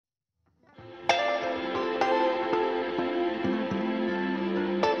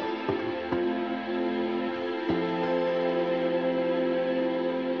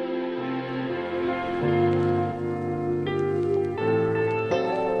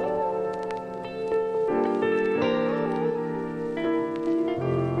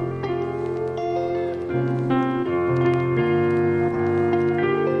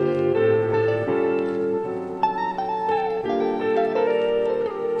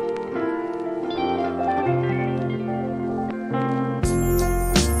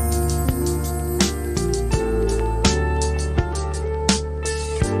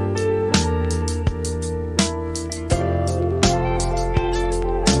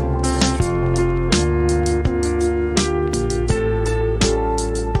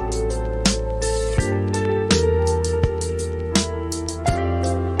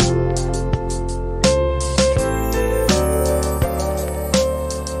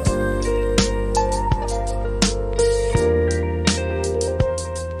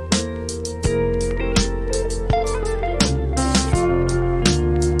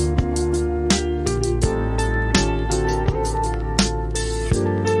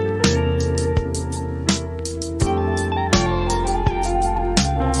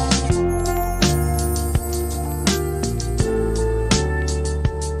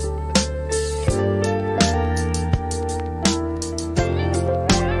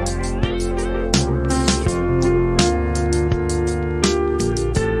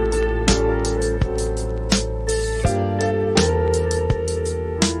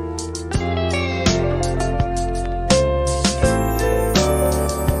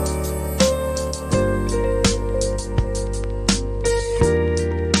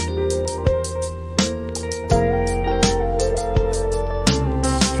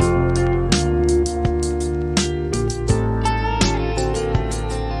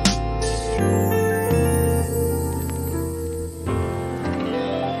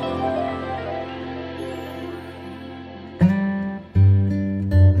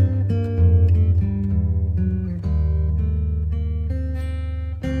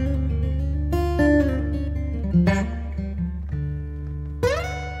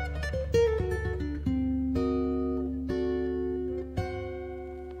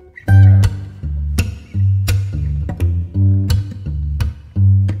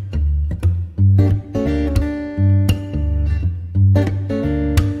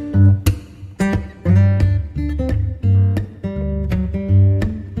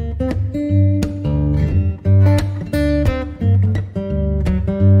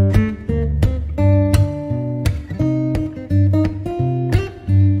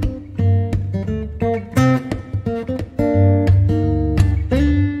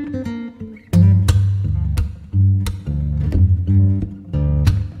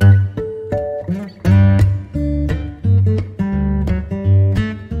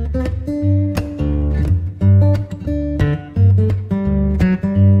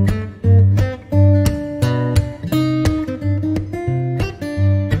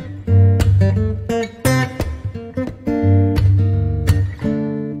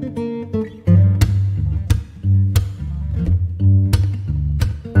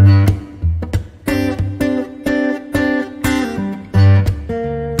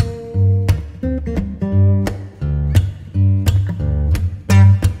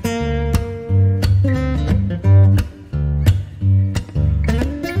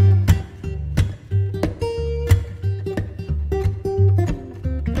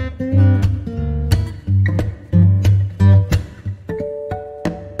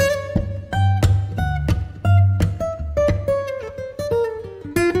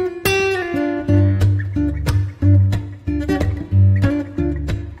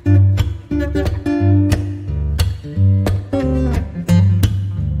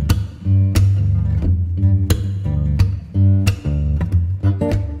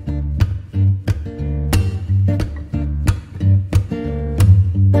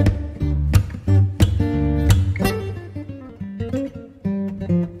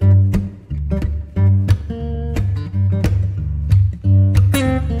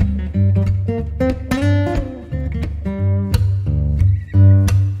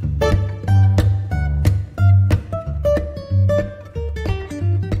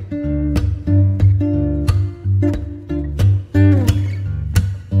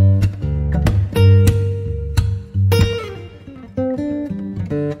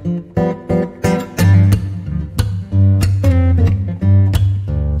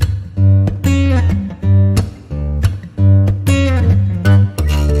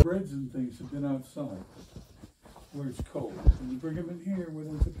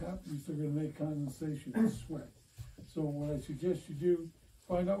happens, they're going to make condensation and sweat. So what I suggest you do,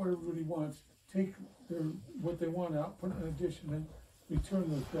 find out what everybody wants, take what they want out, put an addition in, return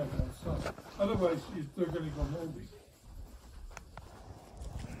those back outside. Otherwise, they're going to go moldy.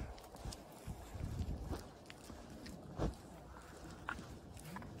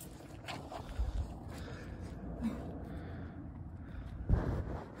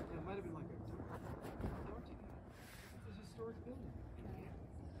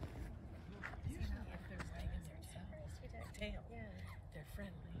 They're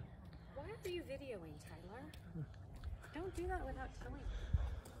friendly. Why are you videoing, Tyler? Don't do that without telling me.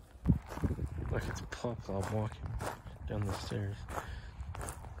 Look, it's Pop Pop walking down the stairs.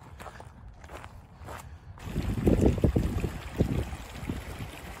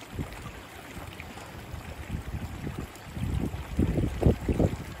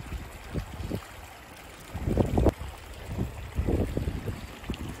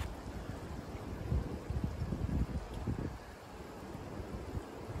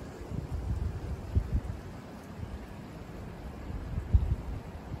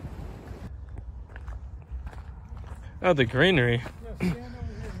 Oh, the greenery.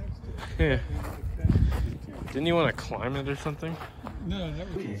 Yeah. Didn't you want to climb it or something? No,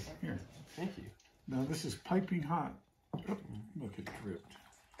 that was here. Thank you. Now this is piping hot. Oh, look, it dripped.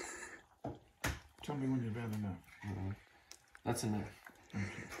 Tell me when you've had enough. That's enough. Okay.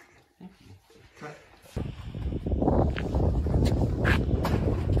 Thank you. Cut.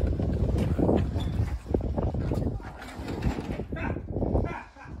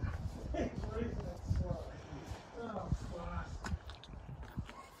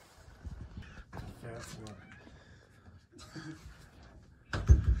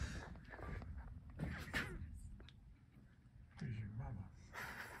 Here's your mama.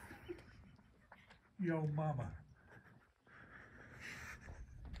 Yo, mama.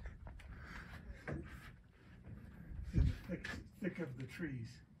 In the thick of the trees.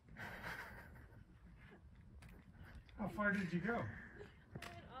 How far did you go? I went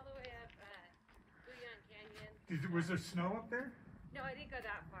all the way up Bouillon Canyon. Was there snow up there? No, I didn't go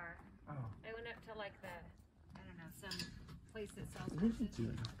that far. Oh. I went up to like the, I don't know, some place that sells What are you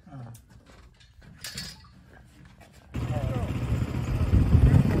doing?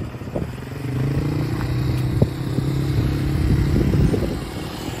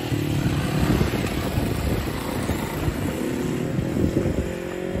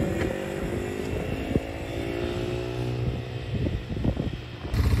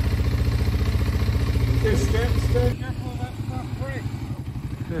 Stay careful of that front brake.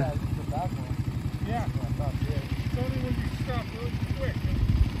 Yeah. The back one. Yeah. It's only when you stop really quick.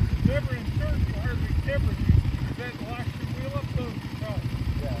 Never in third, you hardly ever use that locks your wheel up those. Oh.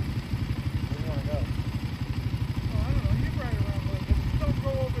 Yeah. Where do you want to go? Oh, I don't know. You ride around a little bit. Don't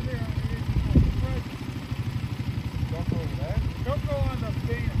go over there on the edge. Don't go over there? Don't go on the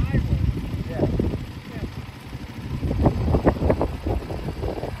main highway. Yeah.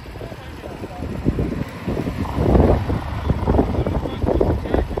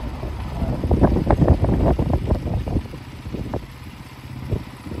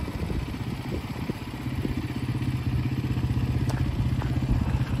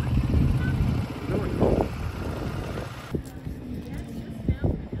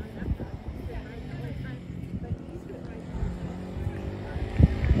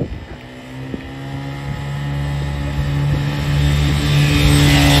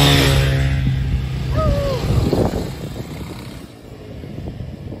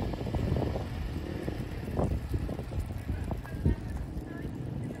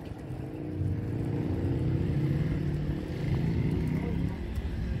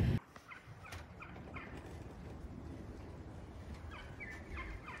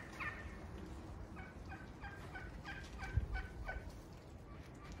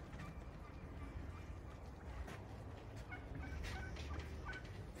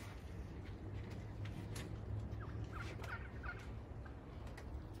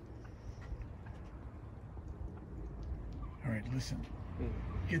 All right, listen.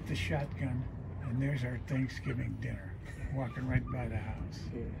 Get the shotgun, and there's our Thanksgiving dinner. Walking right by the house.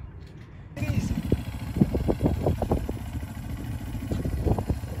 Yeah. Easy.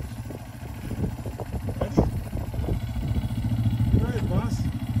 Ready? Go ahead, boss.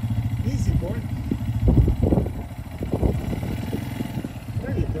 Easy, boy.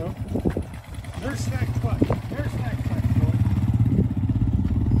 There you go. Nurse that clutch. Nurse that clutch, boy.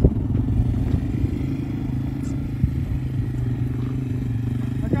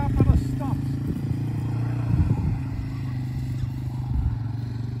 Look out for the stumps.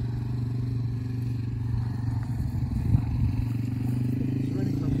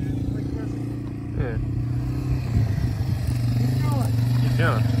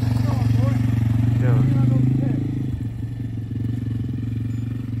 Yeah. Come on, boy. Yeah. You're on okay.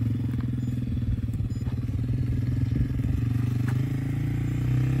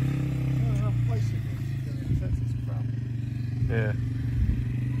 Not enough place again. That's his problem. Yeah.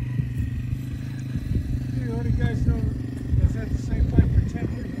 You know, the guys know that's had the same bike for 10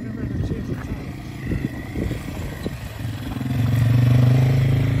 years. You never had to change the tires.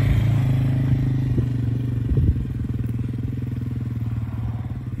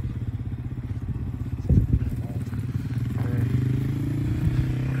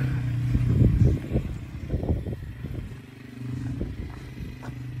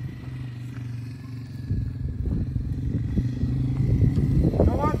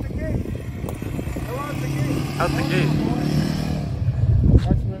 Out the gate.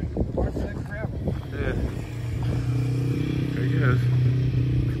 Watch that gravel. Yeah. There he goes.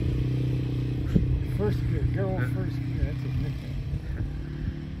 First gear, go first gear. That's his nickname.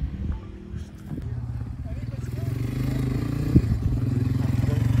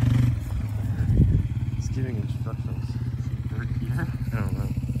 He's giving instructions. Third gear? I don't know.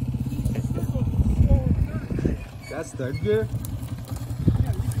 That's third gear?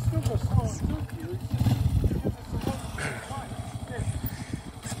 Yeah, you can still go slow in third gear.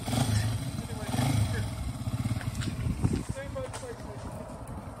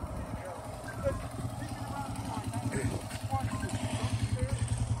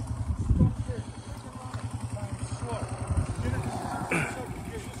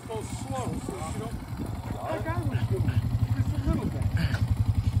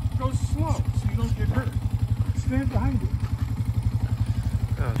 Stand behind it.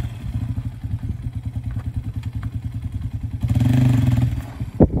 Oh.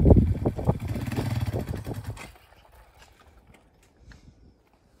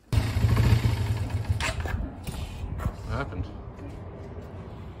 What happened?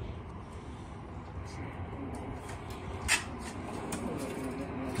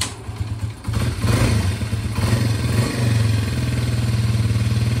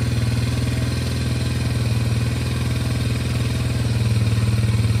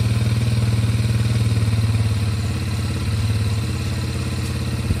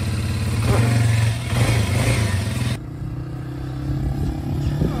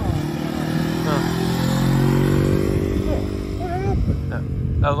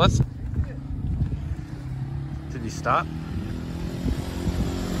 Oh, let's. Did he stop?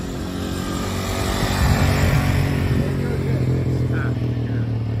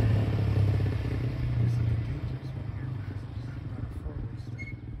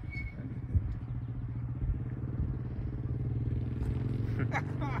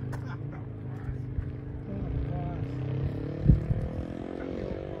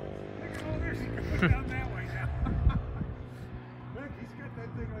 Down that way now. Look, he's got that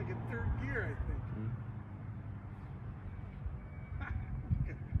thing like in third gear, I think.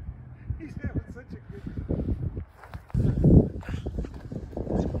 He's having such a good.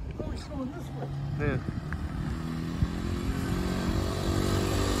 Oh, he's going this way. Yeah.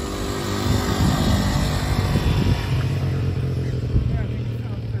 Yeah, I think he's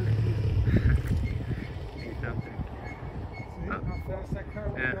down third gear. He's down there. See how fast that car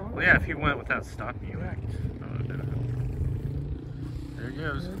was Yeah. going? Well, yeah, if he went without stopping, you would. Yeah. There he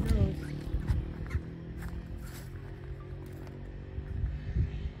goes. There he goes.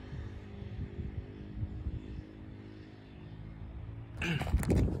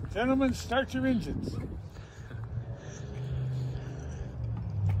 Gentlemen, start your engines.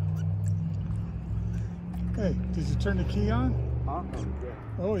 Hey, did you turn the key on?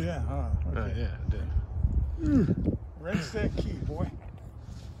 Oh yeah, Oh, okay. yeah, it did. Wrench that key, boy.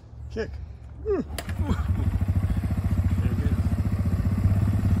 Kick. There it is.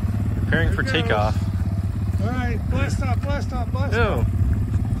 Preparing for There it goes. takeoff. All right, blast off, blast off, blast Go. off.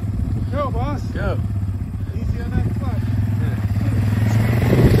 Go, boss. Go. Easy on that clutch.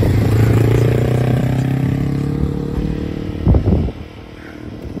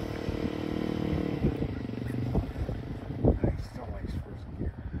 Still likes first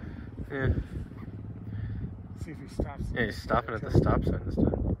gear. Yeah. See if he stops. Yeah, he's stopping at the stop sign this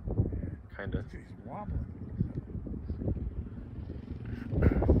time. Kinda. He's wobbling.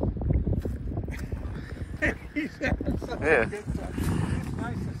 He's having such Yeah. a good time. It's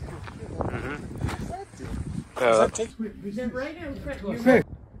nice to see They're right in front. Okay.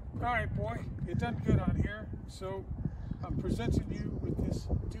 All right, boy, you've done good on here. So I'm presenting you with this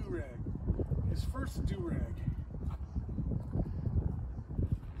do-rag. His first do-rag.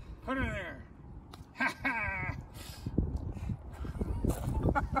 Put it there. Ha ha!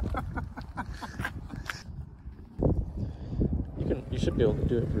 You should be able to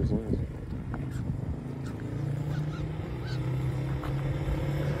do it for as long as.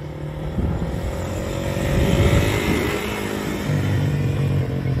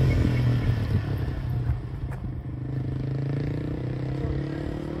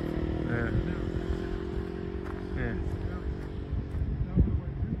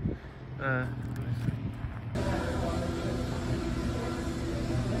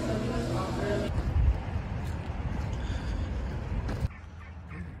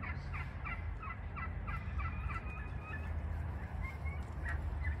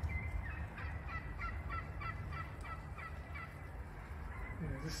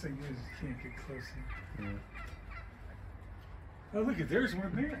 This thing is, you can't get close in. Oh, look at, there's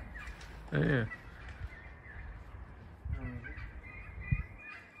one there. Oh, yeah.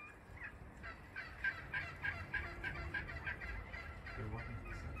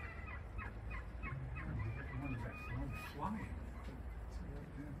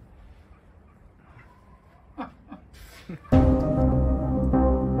 Flying.